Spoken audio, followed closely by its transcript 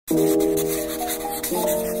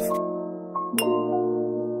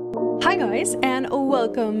Hi guys, and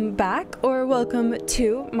welcome back, or welcome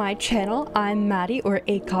to my channel. I'm Maddie, or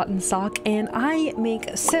A Cotton Sock, and I make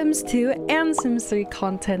Sims 2 and Sims 3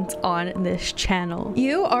 content on this channel.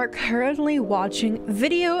 You are currently watching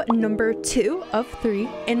video number 2 of 3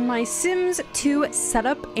 in my Sims 2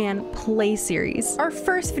 setup and play series. Our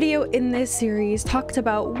first video in this series talked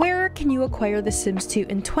about where can you acquire The Sims 2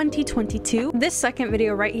 in 2022. This second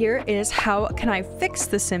video right here is how can I fix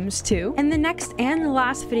The Sims 2, and the next and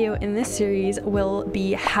last video in this series will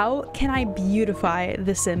be how can I beautify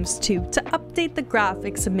The Sims 2 to update the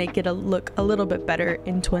graphics and make it look a little bit better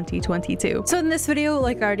in 2022. So in this video,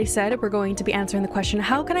 like I already said, we're going to be answering the question,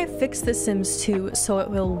 how can I fix The Sims 2 so it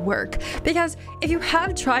will work? Because if you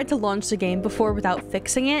have tried to launch the game before without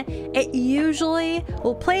fixing it, it usually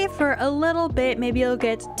will play for a little bit, maybe it'll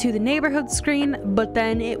get to the neighborhood screen, but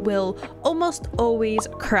then it will almost always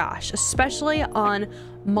crash, especially on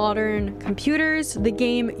modern computers. The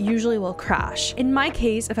game usually will crash. In my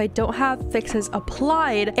case, if I don't have fixes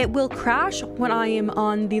applied, it will crash when I am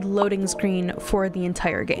on the loading screen for the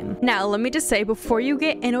entire game. Now, let me just say, before you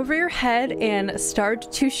get in over your head and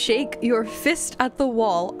start to shake your fist at the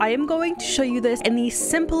wall, I am going to show you this in the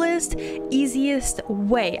simplest, easiest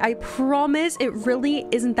way. I promise it really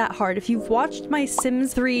isn't that hard. If you've watched my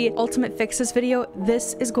Sims 3 Ultimate Fixes video,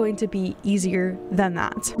 this is going to be easier than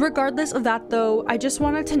that. Regardless of that though, I just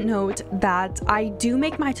wanted to note that I do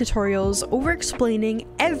make my tutorials over explaining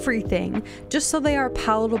everything just so they are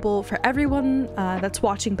palatable for everyone that's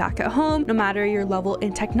watching back at home, no matter your level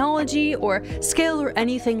in technology or skill or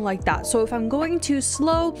anything like that. So if I'm going too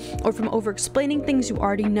slow or if I'm over explaining things you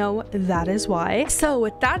already know, that is why. So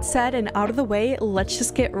with that said and out of the way, let's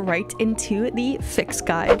just get right into the fix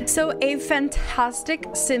guide. So a fantastic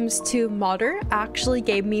Sims 2 modder actually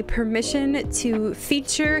gave me permission to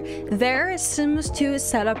feature their Sims 2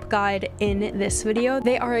 setup guide in this video.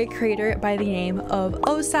 They are a creator by the name of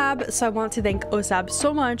OSAB, so I want to thank OSAB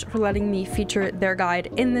so much for letting me feature their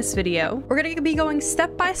guide in this video. We're going to be going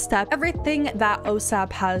step by step everything that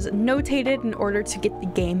OSAB has notated in order to get the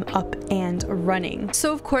game up and running.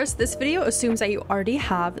 So of course this video assumes that you already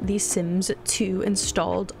have the Sims 2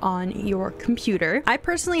 installed on your computer. I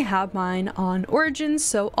personally have mine on Origins,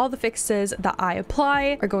 so all the fixes that I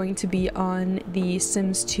apply are going to be on the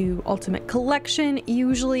Sims 2 Ultimate Collection.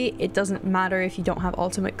 Usually it doesn't matter if you don't have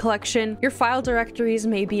Ultimate Collection. Your file directories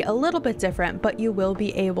may be a little bit different, but you will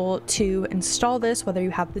be able to install this whether you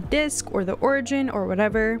have the disk or the Origin or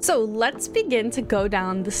whatever. So let's begin to go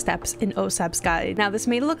down the steps in OSAB's guide. Now this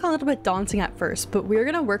may look a little bit daunting at first, but we're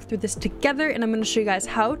going to work through this together and I'm going to show you guys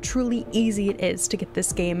how truly easy it is to get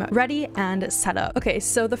this game ready and set up. Okay,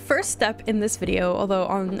 so the first step in this video, although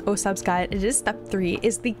on OSAB's guide it is step 3,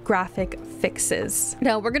 is the graphic fixes.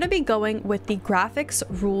 Now we're going to be going with the graphics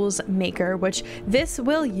rules maker, which this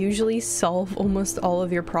will usually solve almost all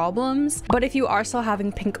of your problems, but if you are still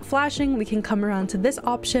having pink flashing, we can come around to this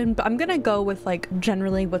option, but I'm gonna go with like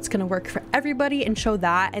generally what's gonna work for everybody and show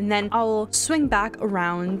that, and then I'll swing back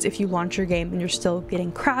around if you launch your game and you're still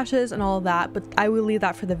getting crashes and all of that, but I will leave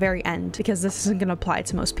that for the very end because this isn't gonna apply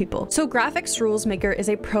to most people. So graphics rules maker is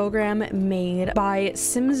a program made by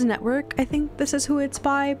Sims Network. I think this is who it's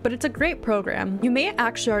by, but it's a great program. You may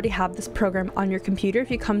actually already have this program on your computer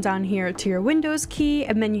if you come down here to your Windows key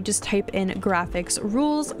and then you just type in graphics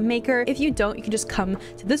rules maker. If you don't, you can just come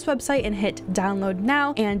to this website and hit download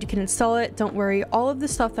now and you can install it. Don't worry, all of the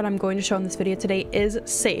stuff that I'm going to show in this video today is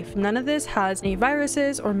safe. None of this has any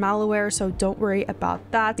viruses or malware, so don't worry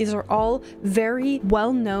about that. These are all very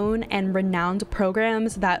well-known and renowned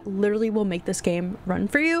programs that literally will make this game run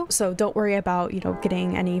for you, so don't worry about, you know,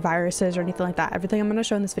 getting any viruses or anything like that. Everything I'm going to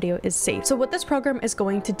show in this video is safe. So what this program is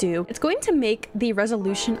going to do, it's going to make the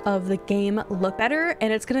resolution of the game look better,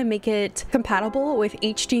 and it's going to make it compatible with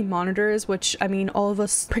HD monitors, which I mean all of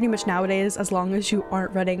us pretty much nowadays, as long as you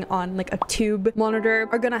aren't running on like a tube monitor,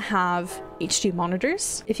 are gonna have HD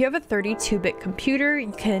monitors. If you have a 32-bit computer,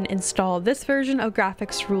 you can install this version of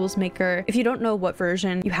graphics rules maker. If you don't know what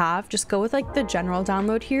version you have, just go with like the general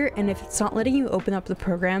download here, and if it's not letting you open up the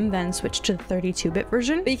program, then switch to the 32-bit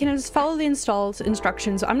version. But you can just follow the installed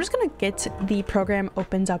instructions. I'm just gonna get the program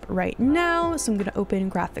opened up right now, so I'm going to open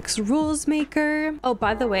Graphics Rules Maker. Oh,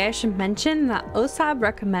 by the way, I should mention that OSAB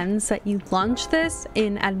recommends that you launch this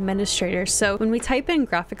in Administrator. So when we type in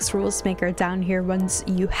Graphics Rules Maker down here, once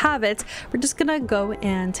you have it, we're just going to go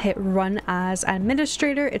and hit Run as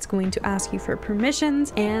Administrator. It's going to ask you for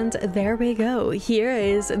permissions, and there we go. Here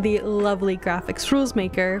is the lovely Graphics Rules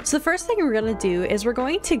Maker. So the first thing we're going to do is we're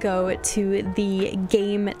going to go to the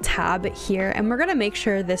Game tab here, and we're going to make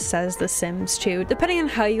sure this says The Sims 2. Depending on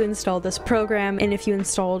how you install this program and if you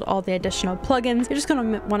installed all the additional plugins, you're just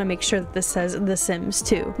going to want to make sure that this says The Sims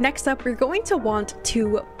 2. Next up, we're going to want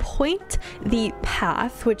to point the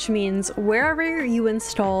path, which means wherever you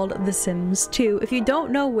installed The Sims 2. If you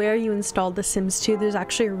don't know where you installed The Sims 2, there's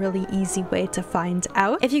actually a really easy way to find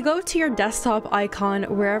out. If you go to your desktop icon,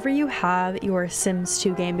 wherever you have your Sims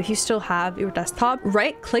 2 game, if you still have your desktop,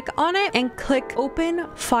 right click on it and click Open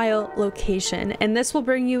File Location, and this will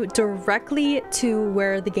bring you directly to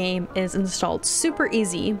where the game is installed. Super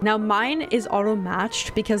easy. Now mine is auto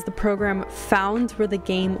matched because the program found where the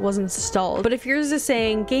game was installed, but if yours is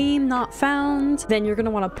saying game not found, then you're going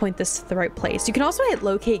to want to point this to the right place. You can also hit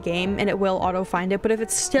locate game and it will auto find it, but if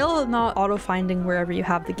it's still not auto finding wherever you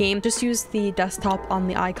have the game, just use the desktop on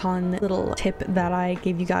the icon little tip that I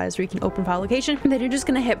gave you guys where you can open file location, and then you're just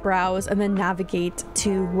going to hit browse and then navigate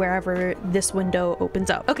to wherever this window opens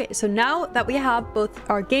up. Okay, so now that we have both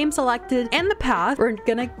our game selected and the path, we're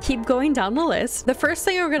gonna keep going down the list. The first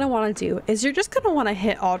thing we're gonna want to do is you're just gonna want to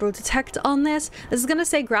hit auto detect on this. This is gonna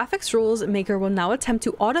say Graphics Rules Maker will now attempt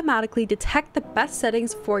to automatically detect the best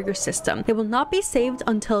settings for your system. They will not be saved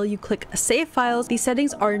until you click Save Files. These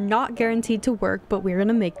settings are not guaranteed to work, but we're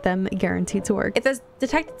gonna make them guaranteed to work. If the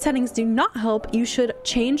detected settings do not help, you should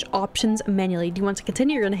change options manually. Do you want to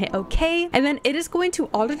continue? You're gonna hit OK, and then it is going to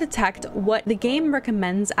auto detect what the game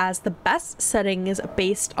recommends as the best settings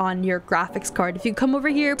based on your graphics card. If you come over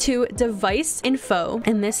here to device info,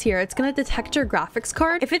 and this here, it's going to detect your graphics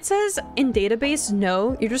card. If it says in database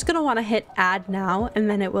no, you're just going to want to hit add now, and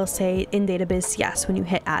then it will say in database yes when you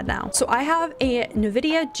hit add now. So I have a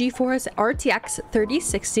NVIDIA GeForce RTX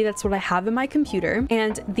 3060. That's what I have in my computer,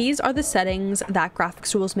 and these are the settings that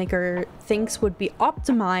Graphics Rules Maker thinks would be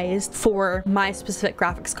optimized for my specific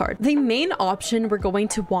graphics card. The main option we're going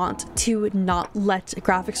to want to not let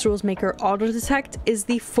Graphics Rules Maker auto detect is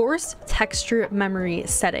the force texture memory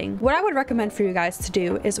setting. What I would recommend for you guys to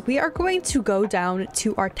do is we are going to go down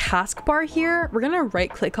to our taskbar here. We're going to right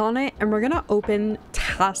click on it and we're going to open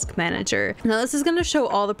Task Manager. Now this is going to show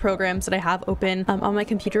all the programs that I have open on my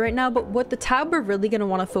computer right now, but what the tab we're really going to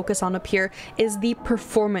want to focus on up here is the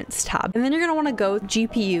Performance tab, and then you're going to want to go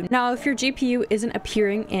GPU. Now if your GPU isn't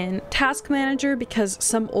appearing in Task Manager because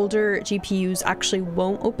some older GPUs actually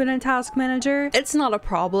won't open in Task Manager, it's not a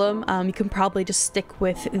problem. You can probably just stick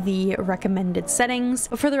with the recommended settings,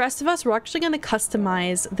 but for the rest of us, we're actually going to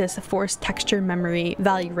customize this force texture memory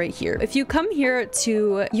value right here. If you come here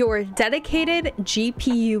to your dedicated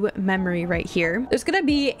GPU memory right here, there's going to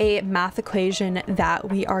be a math equation that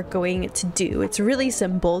we are going to do. It's really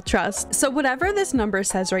simple, trust. So whatever this number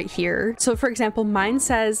says right here, so for example, mine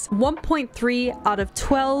says 1.3 out of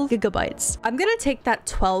 12 gigabytes. I'm going to take that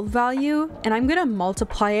 12 value and I'm going to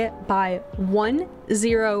multiply it by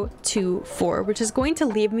 1024, which is going to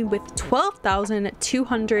leave me with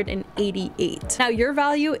 12,288. Now your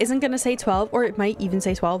value isn't going to say 12, or it might even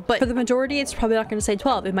say 12, but for the majority it's probably not going to say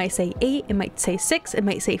 12. It might say 8, it might say 6, it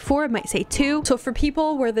might say 4, it might say 2. So for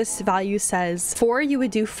people where this value says 4, you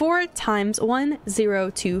would do 4 times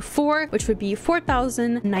 1024, which would be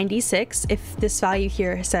 4,096. If this value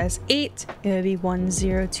here says 8, it would be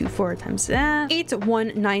 1024 times that,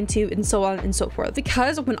 8192, and so on and so forth.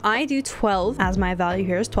 Because when I do 12, as my value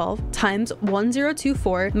here is 12, times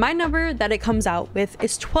 1024, my number that it comes out with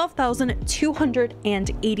is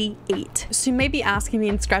 12,288. So you may be asking me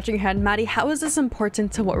and scratching your head, Maddie, how is this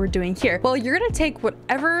important to what we're doing here? Well, you're going to take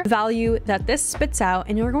whatever value that this spits out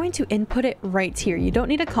and you're going to input it right here. You don't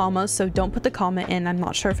need a comma, so don't put the comma in. I'm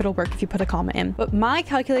not sure if it'll work if you put a comma in, but my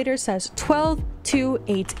calculator says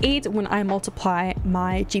 12,288 when I multiply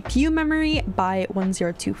my GPU memory by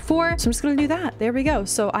 1024. So I'm just going to do that. There we go.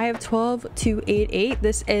 So I have 12,288.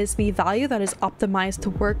 This is the value that is optimized to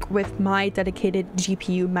work with my dedicated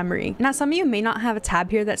GPU memory. Now, some of you may not have a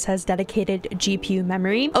tab here that says dedicated GPU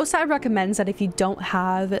memory. OSAD recommends that if you don't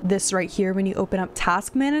have this right here when you open up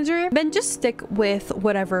Task Manager, then just stick with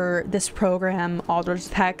whatever this program auto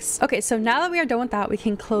detects. Okay, so now that we are done with that, we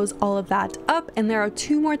can close all of that up, and there are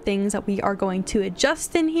two more things that we are going to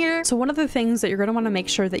adjust in here. So one of the things that you're going to want to make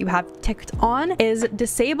sure that you have ticked on is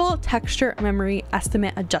disable texture memory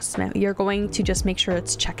estimate adjustment. You're going to just make sure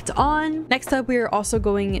it's checked on. Next up, we are also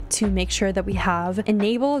going to make sure that we have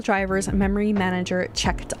enable drivers memory manager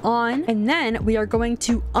checked on, and then we are going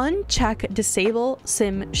to uncheck disable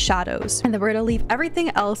sim shadows, and then we're going to leave everything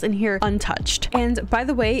else in here untouched. And by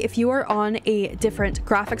the way, if you are on a different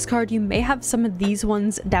graphics card, you may have some of these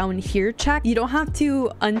ones down here checked. You don't have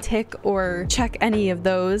to untick or check any of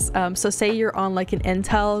those. So say you're on like an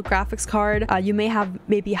Intel graphics card, you may have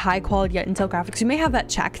maybe high quality Intel graphics, you may have that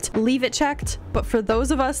checked. Leave it checked. But for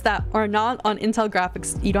those of us that are not on Intel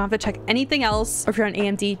graphics, you don't have to check anything else. Or if you're on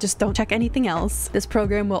AMD, just don't check anything else. This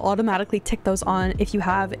program will automatically tick those on if you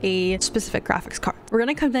have a specific graphics card. We're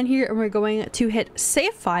going to come down here and we're going to hit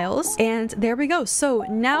save files, and there we go. So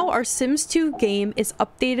now our Sims 2 game is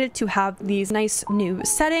updated to have these nice new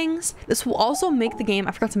settings. This will also make the game,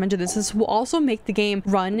 I forgot to mention this will also make the game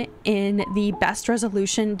run in the best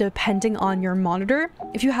resolution depending on your monitor.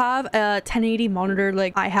 If you have a 1080 monitor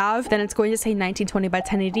like I have, then it's going to say 1920 by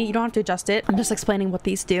 1080. You don't have to adjust it. I'm just explaining what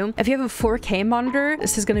these do. If you have a 4K monitor,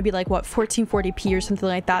 this is going to be like what, 1440p or something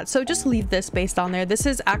like that. So just leave this based on there. This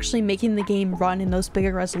is actually making the game run in those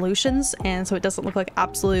bigger resolutions, and so it doesn't look like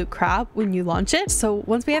absolute crap when you launch it. So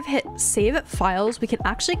once we have hit save files, we can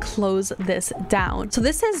actually close this down. So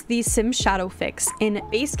this is the Sim shadow fix. In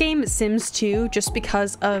base game Sims 2, just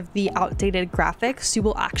because of the outdated graphics, you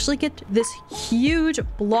will actually get this huge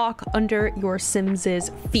block under your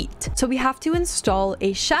Sims's feet. So we have to install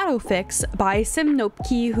a shadow fix by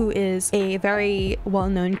Simnopke, who is a very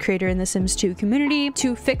well-known creator in the Sims 2 community,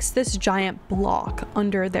 to fix this giant block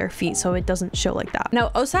under their feet so it doesn't show like that. Now,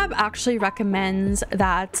 OSAB actually recommends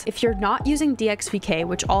that if you're not using DXVK,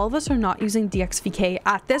 which all of us are not using DXVK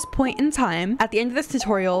at this point in time, at the end of this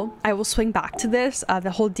tutorial, I will swing back to this,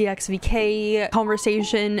 the whole DXVK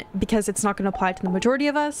conversation, because it's not going to apply to the majority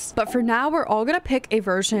of us. But for now, we're all going to pick a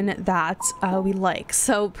version that we like.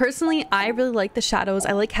 So personally, I really like the shadows.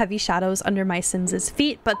 I like heavy shadows under my Sims's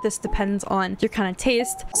feet, but this depends on your kind of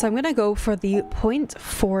taste. So I'm going to go for the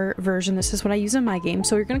 0.4 version. This is what I use in my game.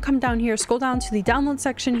 So you're going to come down here, scroll down to the download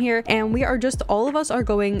section here, and we are just, all of us are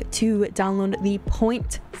going to download the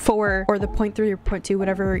 0.4 or the 0.3 or 0.2,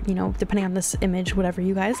 whatever, you know, depending on this image, whatever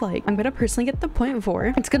you guys like. I'm going to personally get the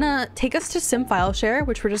 0.4. It's going to take us to Sim File Share,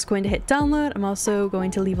 which we're just going to hit download. I'm also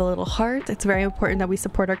going to leave a little heart. It's very important that we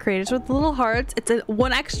support our creators with little hearts. It's a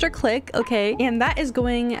one extra click, okay? And that is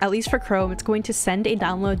going, at least for Chrome, it's going to send a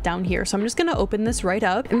download down here. So I'm just going to open this right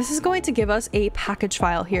up, and this is going to give us a package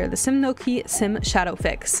file here, the Simnoki Sim Shadow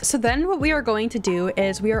Fix. So then what we are going to do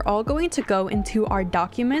is we are all going to go into our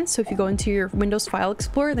documents. So if you go into your Windows File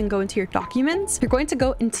Explorer, then go into your documents. You're going to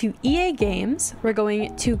go into EA Games. We're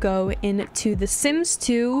going to go into the Sims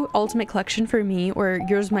 2 Ultimate Collection for me, or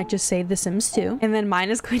yours might just say the Sims 2. And then mine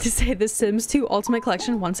is going to say the Sims 2 Ultimate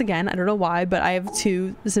Collection once again. I don't know why, but I have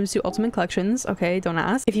two The Sims 2 Ultimate Collections. Okay, don't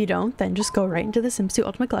ask. If you don't, then just go right into the Sims 2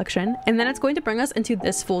 Ultimate Collection. And then it's going to bring us into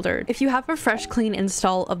this folder. If you have a fresh, clean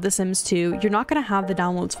install of The Sims 2, you're not going to have the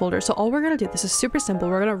downloads folder. So all we're going to do, this is super simple.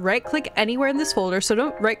 We're going to right click anywhere in this folder. So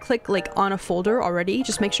don't right click like on a folder already.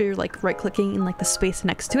 Just make sure you're like right clicking in like the space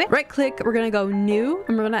next to it. Right click, we're going to go new,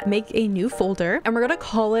 and we're going to make a new folder, and we're going to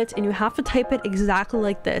call it, and you have to type it exactly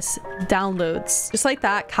like this, downloads. Just like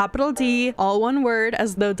that, capital D, all one word,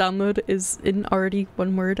 as though download is in already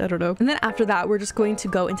one word, I don't know. And then after that, we're just going to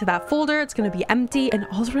go into that folder. It's going to be empty, and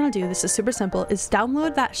all we're going to do, this is super simple, is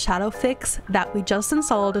download that shadow fix that we just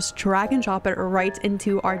installed. Just drag and drop it right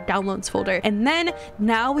into our downloads folder. And then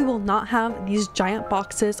now we will not have these giant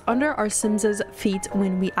boxes under our Sims's feet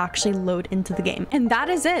when we actually load into the game. And that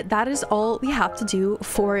is it. That is all we have to do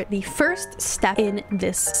for the first step in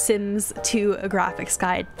this Sims 2 graphics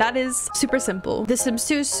guide. That is super simple. The Sims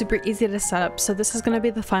 2 is super easy to set up, so this is going to be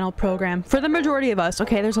the final program for the majority of us.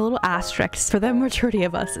 Okay, there's a little asterisk. For the majority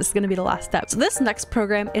of us, this is going to be the last step. So this next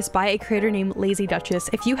program is by a creator named Lazy Duchess.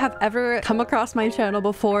 If you have ever come across my channel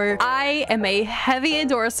before, I am a heavy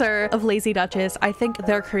endorser of Lazy Duchess. I think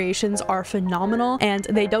their creations are phenomenal, and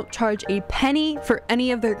they don't charge a penny for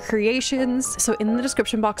any of their creations. So in the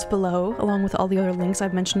description box below, along with all the other links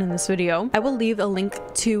I've mentioned in this video, I will leave a link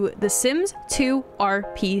to the Sims 2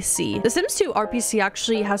 RPC. The Sims 2 RPC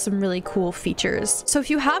actually has some really cool features. So if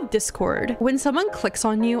you have Discord, when someone clicks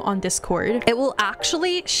on you on Discord, it will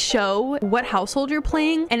actually show what household you're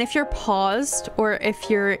playing, and if you're paused or if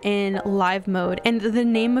you're in live mode, and the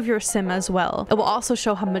name of your sim as well. It will also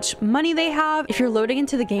show how much money they have, if you're loading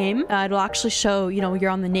into the game, it'll actually show, you know,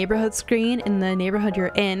 you're on the neighborhood screen in the neighborhood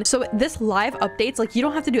you're in. So this live updates, like you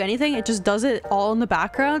don't have to do anything. It just does it all in the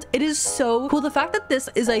background. It is so cool. The fact that this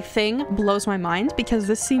is a thing blows my mind, because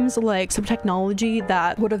this seems like some technology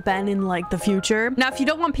that would have been in like the future. Now, if you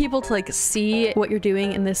don't want people to like see what you're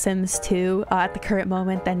doing in The Sims 2 at the current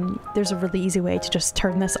moment, then there's a really easy way to just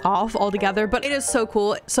turn this off altogether. But it is so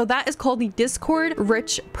cool. So that is called the Discord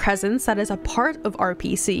Rich Presence. That is a part of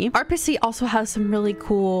RPC. RPC also has some really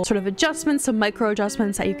cool sort of adjustments, some micro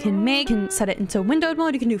adjustments that you can make. You can set it into windowed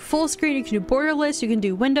mode. You can do full screen. You can do borderless. You can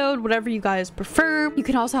do windowed, whatever you guys prefer. You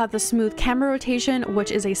can also have the smooth camera rotation,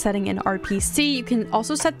 which is a setting in RPC. You can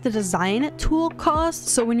also set the design tool cost.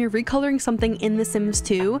 So when you're recoloring something in The Sims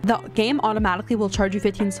 2, the game automatically will charge you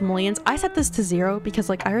 15 simoleons. I set this to 0 because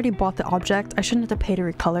like I already bought the object. I shouldn't have to pay to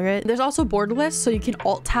recolor it. There's also borderless, so you can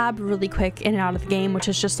alt tab really quick in and out of the game, which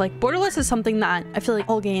is just like, borderless is something that I feel like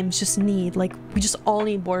all games just need. Like we just all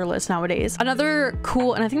need borderless nowadays. Another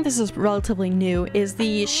cool, and I think this is relatively new, is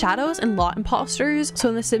the shadows and lot imposters. So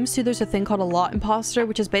in The Sims 2, there's a thing called a lot imposter,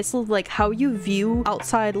 which is basically like how you view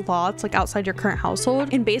outside lots, like outside your current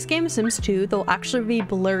household. In base game Sims 2, they'll actually be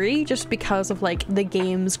blurry just because of like the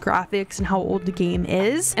game's graphics and how old the game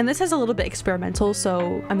is. And this is a little bit experimental.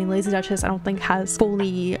 So I mean, Lazy Duchess I don't think has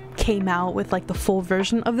fully came out with like the full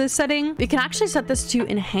version of this setting. You can actually set this to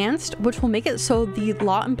enhanced, which will make it so the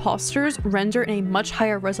lot imposters render in a much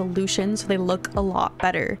higher resolution, so they look a lot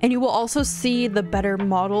better. And you will also see the better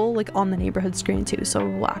model like on the neighborhood screen too, so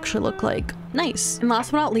it will actually look like nice. And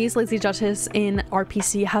last but not least, Lazy Duchess in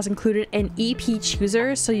RPC has included an EP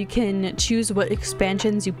chooser, so you can choose what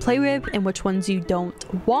expansions you play with and which ones you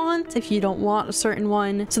don't want if you don't want a certain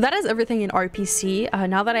one. So that is everything in RPC.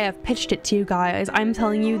 Now that I have pitched it to you guys, I'm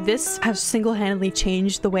telling you, this has single-handedly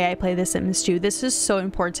changed the way I play The Sims 2. This is so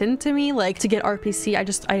important to me, like to get RPC. I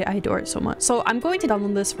adore it so much. So I'm going to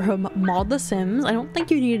download this from Mod The Sims. I don't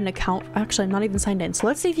think you need an account. Actually, I'm not even signed in. So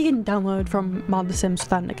let's see if you can download from Mod The Sims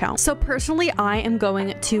without an account. So personally, I am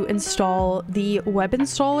going to install the web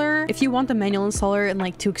installer. If you want the manual installer and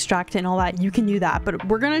like to extract it and all that, you can do that. But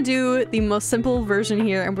we're gonna do the most simple version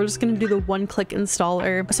here, and we're just gonna do the one-click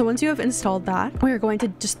installer. So once you have installed that, we're going to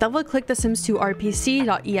just double-click the Sims 2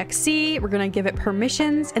 rpc.exe. We're gonna give it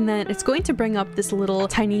permissions, and then it's going to bring up this little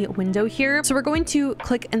tiny window here. So we're going to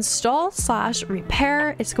click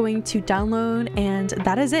install/repair. It's going to download, and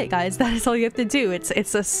that is it, guys. That is all you have to do.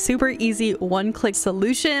 It's a super easy one-click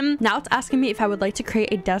solution. Now it's asking me if I would like to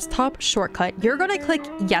create a desktop shortcut. You're gonna click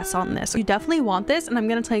yes on this. You definitely want this, and I'm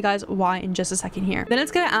gonna tell you guys why in just a second here. Then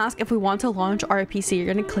it's gonna ask if we want to launch RPC.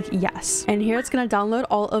 You're gonna click yes, and here it's gonna download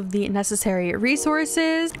all of the necessary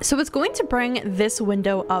resources. So it's going to bring this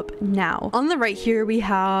window up now. On the right here, we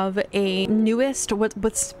have a newest,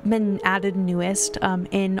 what's been added newest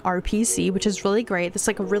in RPC, which is really great. This is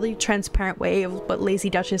like a really transparent way of what Lazy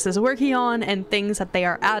Duchess is working on and things that they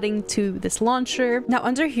are adding to this launcher. Now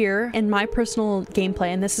under here in my personal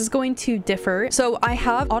gameplay, and this is going to differ, so I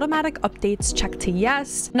have automatic updates checked to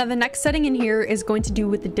yes. Now the next setting in here is going to do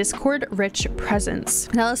with the Discord Rich Presence.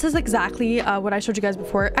 Now this is exactly what I showed you guys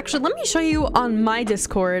before. Actually, let me show you on my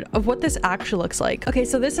Discord of what this actually looks like. Okay,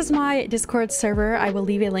 so this is my Discord server. I will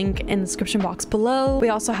leave a link in the description box below. We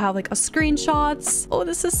also have like a screenshots. Oh,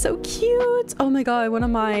 this is so cute. Oh my god, one of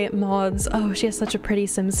my mods. Oh, she has such a pretty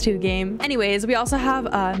Sims 2 game. Anyways, we also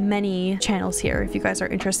have many channels here if you guys are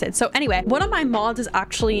interested. So anyway, one of my mods is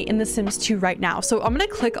actually in The Sims 2 right now. So I'm gonna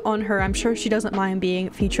click on her. I'm sure she doesn't mind being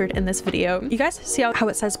featured in this video. You guys see how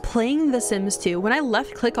it says playing The Sims 2. When I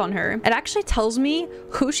left click on her, it actually tells me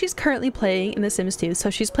who she's currently playing in The Sims 2. So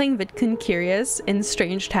she's playing Vidkun Curious in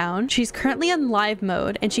Strange Town. She's currently in live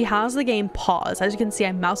mode, and she has the game paused. As you can see,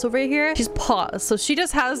 I mouse over here. She's paused. So she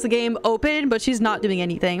just has the game open, but she's not doing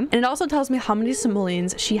anything. And it also tells me how many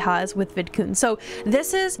simoleons she has with Vidkun. So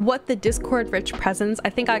this is what the Discord Rich Presence, I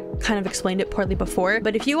think I kind of explained it poorly before,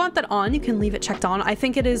 but if you want that on, you can leave it checked on. I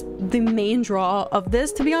think it is the main draw of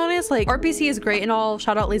this, to be honest. Like RPC is great and all,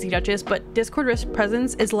 shout out Lazy Duchess, but Discord Rich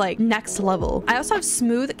Presence is like next level. I also have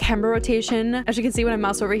smooth camera rotation. As you can see when I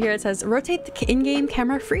mouse over here, it says rotate the in-game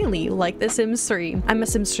camera freely like The Sims 3. I'm a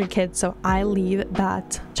Sims 3 kid, so I leave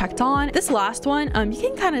that checked on. This last one, you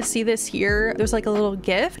can kind of see this here. There's like a little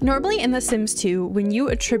GIF. Normally in The Sims 2, when you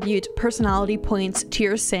attribute personality points to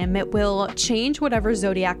your sim, it will change whatever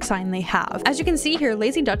zodiac sign they have. As you can see here,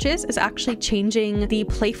 Lazy Duchess is actually changing the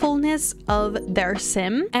playfulness of their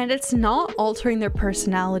sim, and it's not altering their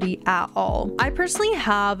personality at all. I personally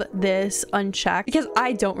have this unchecked because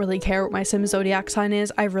I don't really care what my sim zodiac sign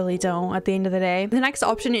is. I really don't at the end of the day. The next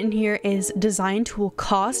option in here is design tool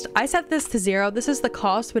cost. I set this to 0. This is the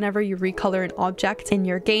cost cost whenever you recolor an object in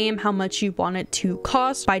your game, how much you want it to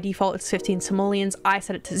cost. By default, it's 15 simoleons. I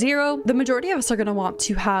set it to 0. The majority of us are going to want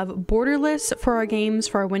to have borderless for our games,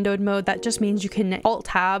 for our windowed mode. That just means you can alt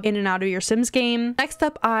tab in and out of your Sims game. Next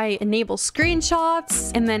up, I enable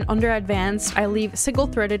screenshots, and then under advanced, I leave single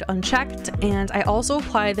threaded unchecked, and I also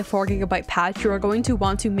apply the 4GB patch. You are going to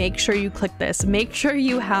want to make sure you click this. Make sure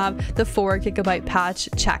you have the 4GB patch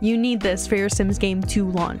checked. You need this for your Sims game to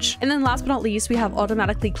launch. And then last but not least, we have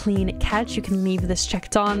automatically clean catch. You can leave this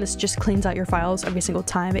checked on. This just cleans out your files every single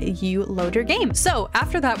time you load your game. So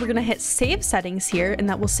after that, we're gonna hit save settings here, and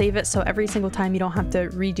that will save it so every single time you don't have to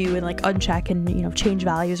redo and like uncheck and, you know, change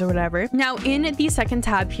values or whatever. Now in the second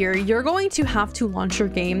tab here, you're going to have to launch your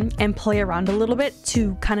game and play around a little bit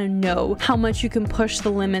to kind of know how much you can push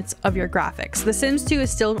the limits of your graphics. The Sims 2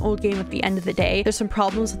 is still an old game at the end of the day. There's some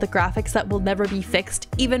problems with the graphics that will never be fixed,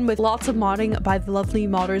 even with lots of modding by the lovely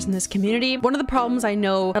modders in this community. One of the problems I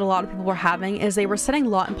know that a lot of people were having is they were setting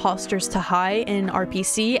lot imposters to high in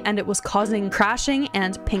RPC, and it was causing crashing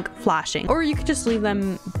and pink flashing. Or you could just leave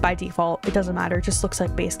them by default. It doesn't matter. It just looks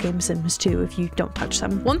like base game Sims 2 if you don't touch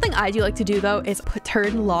them. One thing I do like to do though is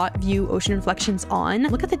turn lot view ocean reflections on.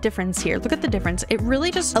 Look at the difference here. Look at the difference. It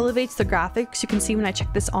really just elevates the graphics. You can see when I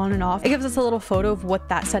check this on and off, it gives us a little photo of what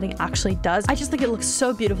that setting actually does. I just think it looks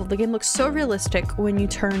so beautiful. The game looks so realistic when you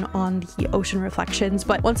turn on the ocean reflections.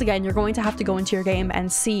 But once again, you're going to have to go into your game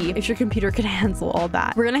and see if your computer can handle all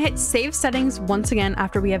that. We're going to hit save settings once again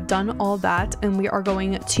after we have done all that, and we are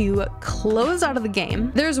going to close out of the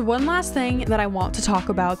game. There's one last thing that I want to talk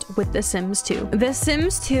about with The Sims 2. The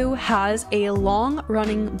Sims 2 has a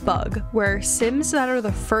long-running bug where Sims that are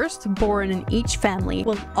the first born in each family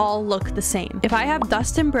will all look the same. If I have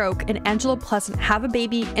Dustin Broke and Angela Pleasant have a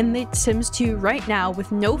baby in The Sims 2 right now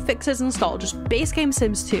with no fixes installed, just base game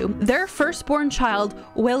Sims 2, their firstborn child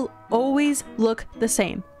will always look the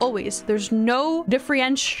same. Always. There's no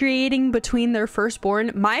differentiating between their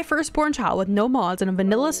firstborn. My firstborn child with no mods in a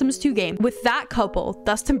vanilla Sims 2 game with that couple,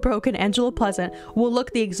 Dustin Broke and Angela Pleasant, will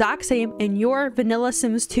look the exact same in your vanilla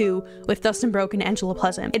Sims 2 with Dustin Broke and Angela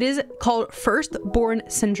Pleasant. It is called firstborn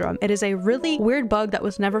syndrome. It is a really weird bug that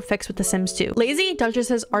was never fixed with The Sims 2. Lazy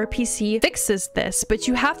Duchess's RPC fixes this, but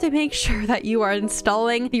you have to make sure that you are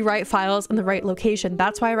installing the right files in the right location.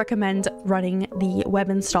 That's why I recommend running the web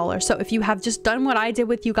installer. So if you have just done what I did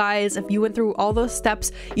with you guys, if you went through all those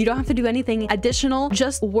steps, you don't have to do anything additional.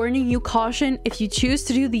 Just warning you, caution, if you choose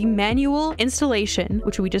to do the manual installation,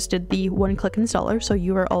 which we just did the one-click installer, so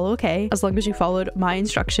you are all okay as long as you followed my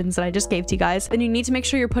instructions that I just gave to you guys, then you need to make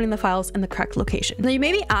sure you're putting the files in the correct location. Now you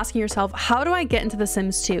may be asking yourself, how do I get into The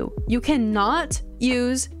Sims 2? You cannot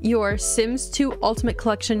use your Sims 2 Ultimate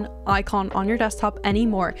Collection icon on your desktop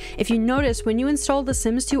anymore. If you notice, when you installed the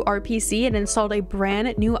Sims 2 RPC, it installed a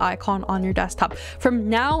brand new icon on your desktop. From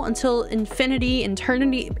now until infinity,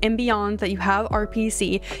 eternity, and beyond that you have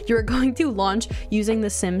RPC, you're going to launch using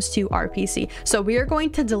the Sims 2 RPC. So we are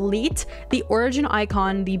going to delete the origin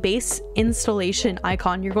icon, the base installation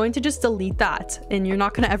icon. You're going to just delete that, and you're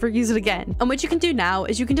not going to ever use it again. And what you can do now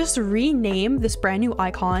is you can just rename this brand new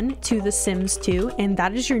icon to the Sims 2, and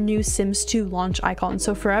that is your new Sims 2 launch icon.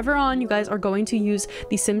 So forever on, you guys are going to use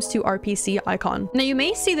the Sims 2 RPC icon. Now you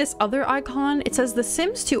may see this other icon. It says the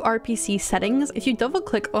Sims 2 RPC settings. If you double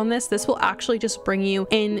click on this, this will actually just bring you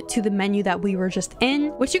into the menu that we were just in.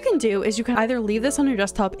 What you can do is you can either leave this on your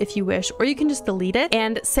desktop if you wish, or you can just delete it.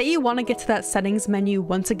 And say you want to get to that settings menu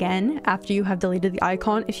once again after you have deleted the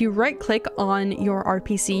icon. If you right click on your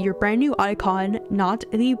RPC, your brand new icon, not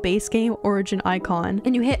the base game origin icon,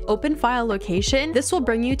 and you hit open file location, this will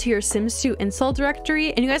bring you to your Sims 2 install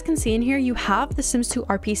directory. And you guys can see in here, you have the Sims 2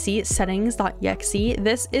 RPC settings.exe.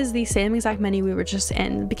 This is the same exact menu we were just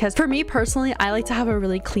in, because for me personally, I like to have a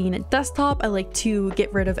really clean desktop. I like to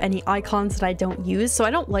get rid of any icons that I don't use. So I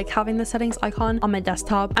don't like having the settings icon on my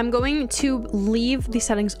desktop. I'm going to leave the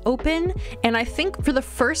settings open. And I think for the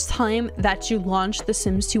first time that you launch the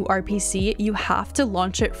Sims 2 RPC, you have to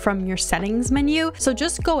launch it from your settings menu. So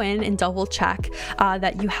just go in and double check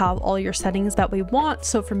that you have all your settings that we want.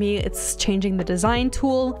 So for me, it's changing the design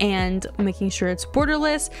tool and making sure it's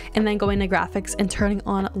borderless, and then going to graphics and turning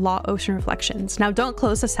on lot ocean reflections. Now don't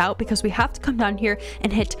close this out because we have to come down here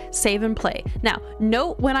and hit save and play. Now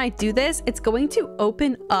note when I do this, it's going to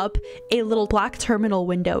open up a little black terminal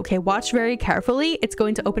window. Okay, watch very carefully. It's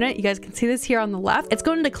going to open it. You guys can see this here on the left. It's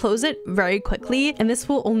going to close it very quickly, and this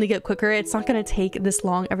will only get quicker. It's not going to take this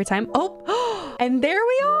long every time. Oh, and there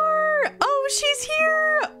we are. Oh, she's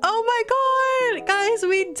here. Oh my god, guys,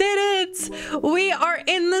 we did it. We are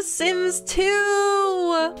in The Sims 2.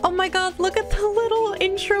 Oh my god, look at the little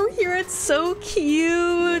intro here. It's so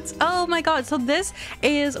cute. Oh my god. So this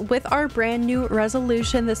is with our brand new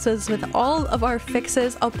resolution. This is with all of our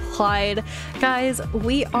fixes applied. Guys,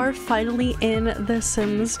 we are finally in The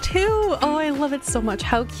Sims 2. Oh, I love it so much.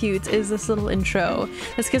 How cute is this little intro?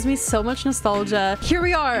 This gives me so much nostalgia. Here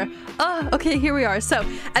we are. Okay, here we are. So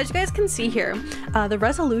as you guys can see here, the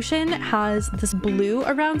resolution has this blue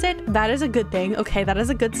around it. That is a good thing. Okay, that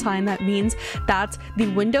is a good sign. That means that the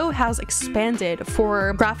window has expanded.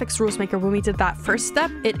 For graphics rules maker, when we did that first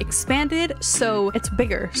step, it expanded so it's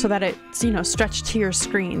bigger, so that it's, you know, stretched to your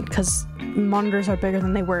screen, because monitors are bigger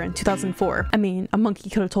than they were in 2004. I mean, a monkey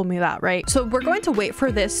could have told me that, right? So we're going to wait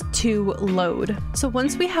for this to load. So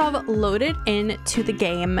once we have loaded into the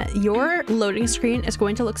game, your loading screen is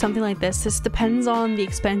going to look something like this. This depends on the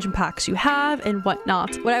expansion packs you have and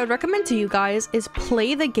whatnot. What I would recommend to you guys is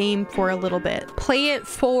play the game for a little bit. Play it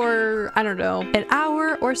for, I don't know, an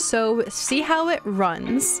hour or so, see how it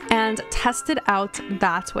runs, and test it out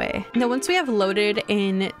that way. Now, once we have loaded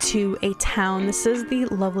into a town, this is the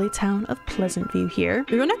lovely town of Pleasant View here.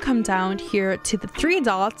 We're going to come down here to the 3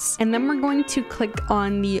 dots, and then we're going to click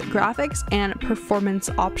on the graphics and performance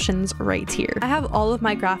options right here. I have all of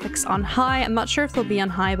my graphics on high. I'm not sure if they'll be on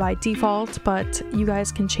high by default, but you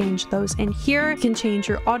guys can change those in here. You can change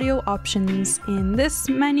your audio options in this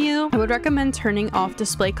menu. I would recommend turning off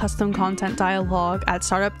display custom content dialog at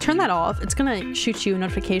startup. Turn that off. It's gonna shoot you a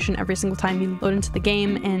notification every single time you load into the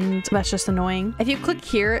game, and that's just annoying. If you click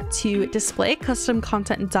here to display custom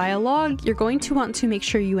content dialog, you're going to want to make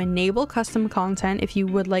sure you enable custom content if you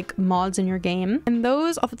would like mods in your game. And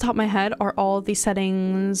those, off the top of my head, are all the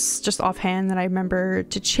settings just offhand that I remember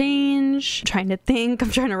to change. I'm trying to think. I'm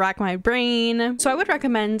trying to rack my brain. So I would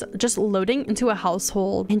recommend just loading into a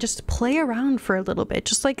household and just play around for a little bit.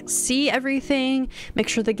 Just like see everything, make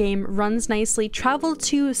sure the game runs nicely, travel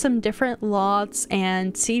to some different lots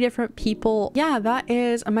and see different people. Yeah, that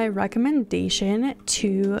is my recommendation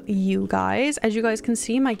to you guys. As you guys can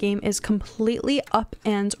see, my game is completely up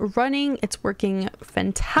and running. It's working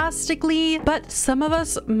fantastically, but some of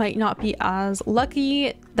us might not be as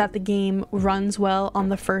lucky that the game runs well on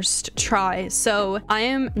the first try. So I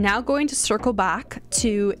am now going to circle back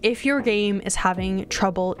to if your game is having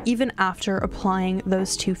trouble even after applying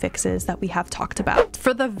those 2 fixes that we have talked about.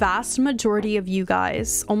 For the vast majority of you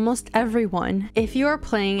guys, almost everyone, if you are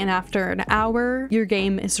playing and after an hour your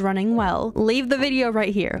game is running well, leave the video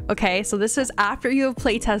right here. Okay, so this is after you have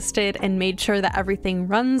play tested and made sure that everything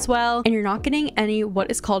runs well and you're not getting any what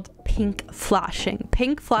is called pink flashing.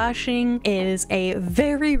 Pink flashing is a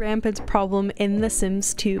very rampant problem in the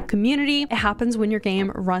Sims 2 community. It happens when your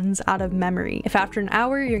game runs out of memory. If after an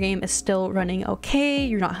hour your game is still running okay,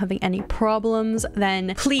 you're not having any problems,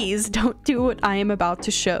 then please don't do what I am about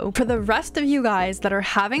to show. For the rest of you guys that are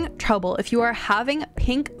having trouble, if you are having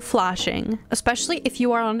pink flashing, especially if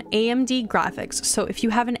you are on AMD graphics, so if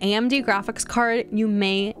you have an AMD graphics card, you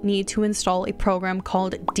may need to install a program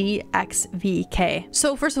called DVXK.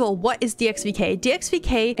 So first of all, what is DVXK?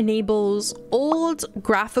 DVXK enables old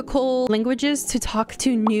graphical languages to talk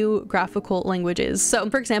to new graphical languages. So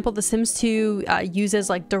for example, The Sims 2 uses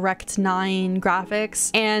like Direct 9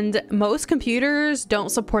 graphics, and most computers don't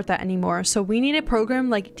support that anymore. So we need a program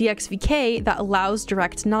like DVXK that allows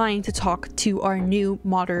Direct 9 to talk to our new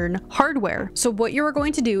modern hardware. So what you are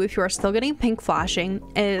going to do if you are still getting pink flashing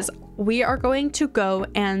is we are going to go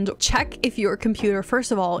and check if your computer,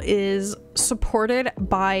 first of all, is supported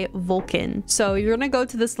by Vulkan. So you're going to go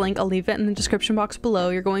to this link. I'll leave it in the description box below.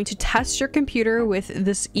 You're going to test your computer with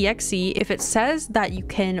this exe. If it says that you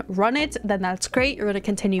can run it, then that's great. You're going to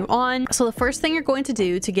continue on. So the first thing you're going to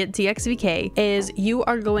do to get DVXK is you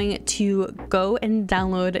are going to go and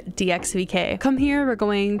download DVXK. Come here, we're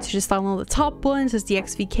going to just download the top one. It says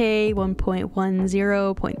DVXK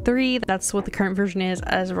 1.10.3. That's what the current version is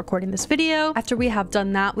as of recording this video. After we have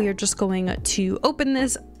done that, we are just going to open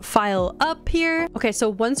this file up here. Okay, so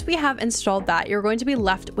once we have installed that, you're going to be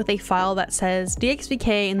left with a file that says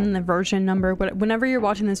DVXK and then the version number. But whenever you're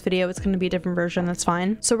watching this video, it's going to be a different version. That's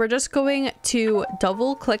fine. So we're just going to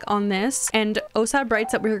double click on this, and OSAB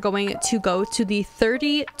writes that we're going to go to the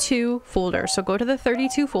 32 folder. So go to the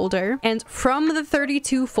 32 folder, and from the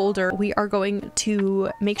 32 folder, we are going to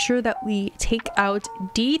make sure that we take out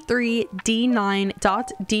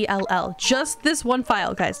d3d9.dll. Just this one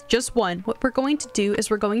file, guys, just one. What we're going to do is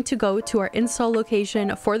we're going going to go to our install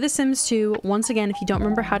location for The Sims 2. Once again, if you don't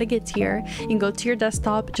remember how to get here, you can go to your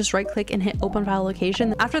desktop, just right click and hit open file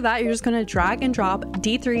location. After that, you're just going to drag and drop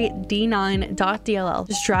d3d9.dll.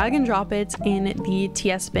 Just drag and drop it in the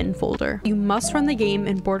TS bin folder. You must run the game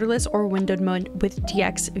in borderless or windowed mode with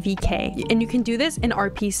DVXK. And you can do this in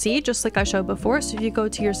RPC, just like I showed before. So if you go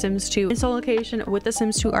to your Sims 2 install location with the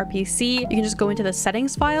Sims 2 RPC, you can just go into the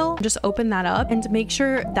settings file, just open that up, and make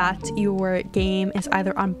sure that your game is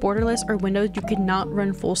either on borderless or windowed. You cannot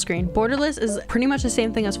run full screen. Borderless is pretty much the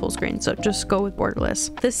same thing as full screen, so just go with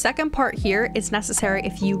borderless. The second part here is necessary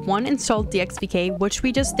if you installed DXVK, which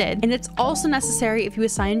we just did, and it's also necessary if you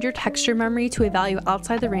assigned your texture memory to a value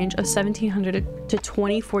outside the range of 1700 to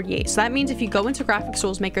 2048. So that means if you go into Graphics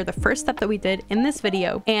Rules Maker, the first step that we did in this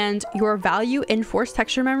video, and your value in forced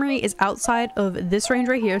texture memory is outside of this range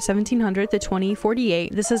right here, 1700 to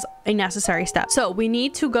 2048, this is a necessary step. So we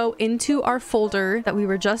need to go into our folder that we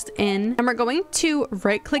were just in, and we're going to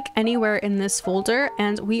right click anywhere in this folder,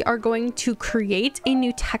 and we are going to create a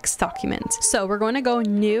new text document. So we're going to go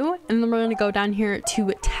new, and then we're going to go down here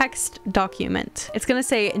to text document. It's going to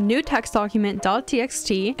say new text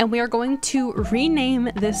document.txt, and we are going to rename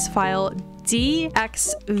this file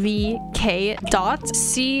dxvk.conf.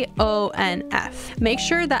 Make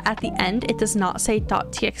sure that at the end it does not say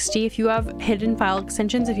 .txt. If you have hidden file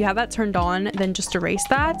extensions, if you have that turned on, then just erase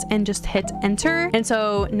that and just hit enter. And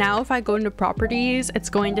so now if I go into properties, it's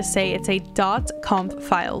going to say it's a .conf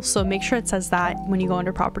file. So make sure it says that when you go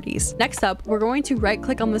under properties. Next up, we're going to right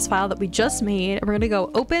click on this file that we just made. We're going to go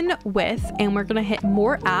open with, and we're going to hit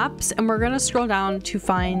more apps, and we're going to scroll down to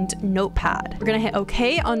find Notepad. We're going to hit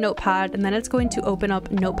OK on Notepad, and then it's going to open up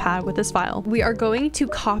Notepad with this file. We are going to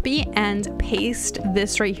copy and paste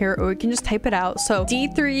this right here, or we can just type it out. So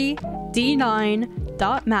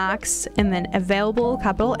d3d9.max, and then available,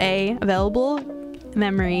 capital A, available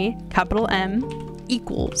memory, capital M,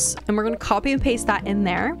 equals, and we're going to copy and paste that in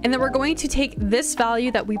there. And then we're going to take this value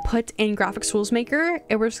that we put in Graphics Rules Maker,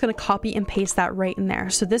 and we're just going to copy and paste that right in there.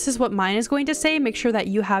 So this is what mine is going to say. Make sure that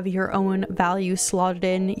you have your own value slotted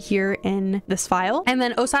in here in this file. And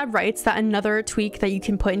then OSAD writes that another tweak that you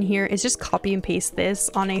can put in here is just copy and paste this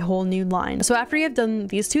on a whole new line. So after you have done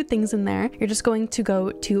these two things in there, you're just going to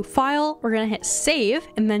go to file, we're going to hit save,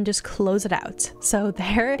 and then just close it out. So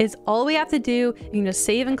there is all we have to do. You can just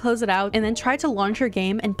save and close it out, and then try to launch your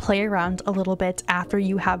game and play around a little bit after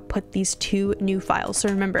you have put these two new files. So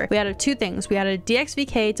remember, we added two things. We added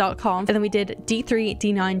dxvk.conf, and then we did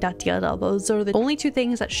d3d9.dll. Those are the only two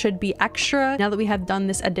things that should be extra now that we have done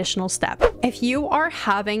this additional step. If you are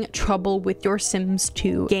having trouble with your Sims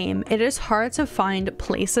 2 game, it is hard to find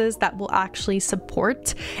places that will actually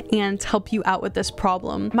support and help you out with this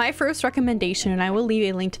problem. My first recommendation, and I will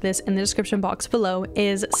leave a link to this in the description box below,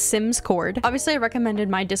 is SimsCord. Obviously, I recommended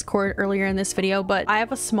my Discord earlier in this video, but I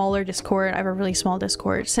have a smaller Discord. I have a really small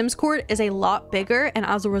Discord. SimsCord is a lot bigger, and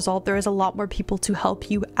as a result, there is a lot more people to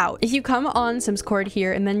help you out. If you come on SimsCord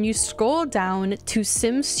here and then you scroll down to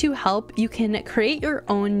Sims 2 help, you can create your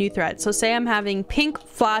own new thread. So say I'm having pink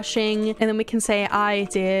flashing, and then we can say I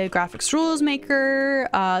did Graphics Rules Maker,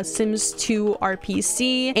 Sims 2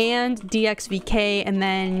 RPC, and DXVK, and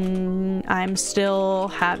then I'm still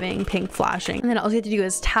having pink flashing. And then all you have to do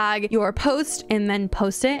is tag your post and then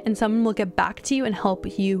post it, and someone will get back to you and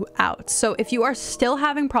help you out. So if you are still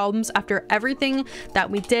having problems after everything that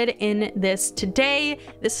we did in this today,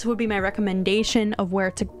 this would be my recommendation of where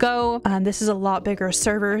to go. This is a lot bigger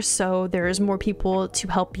server, so there's more people to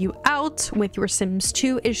help you out with your Sims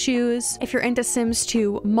 2 issues. If you're into Sims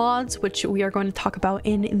 2 mods, which we are going to talk about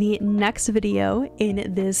in the next video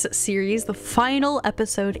in this series, the final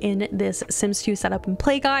episode in this Sims 2 setup and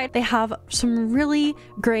play guide, they have some really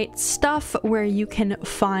great stuff where you can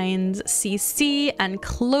find CC and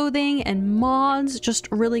clothing and mods, just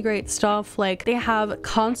really great stuff. Like, they have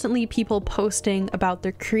constantly people posting about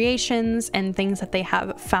their creations and things that they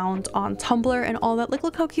have found on Tumblr and all that. Like,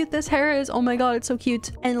 look how cute this hair is. Oh my god, it's so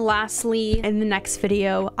cute. And lastly, in the next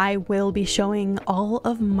video, I will be showing all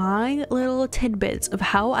of my little tidbits of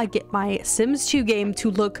how I get my Sims 2 game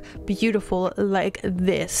to look beautiful like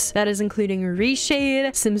this. That is including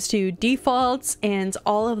reshade, Sims 2 defaults, and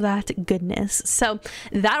all of that goodness. So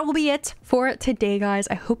that will be it for today, guys.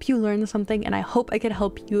 I hope you learned something, and I hope I could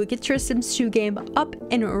help you get your Sims 2 game up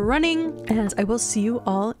and running, and I will see you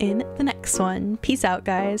all in the next one. Peace out,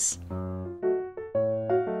 guys.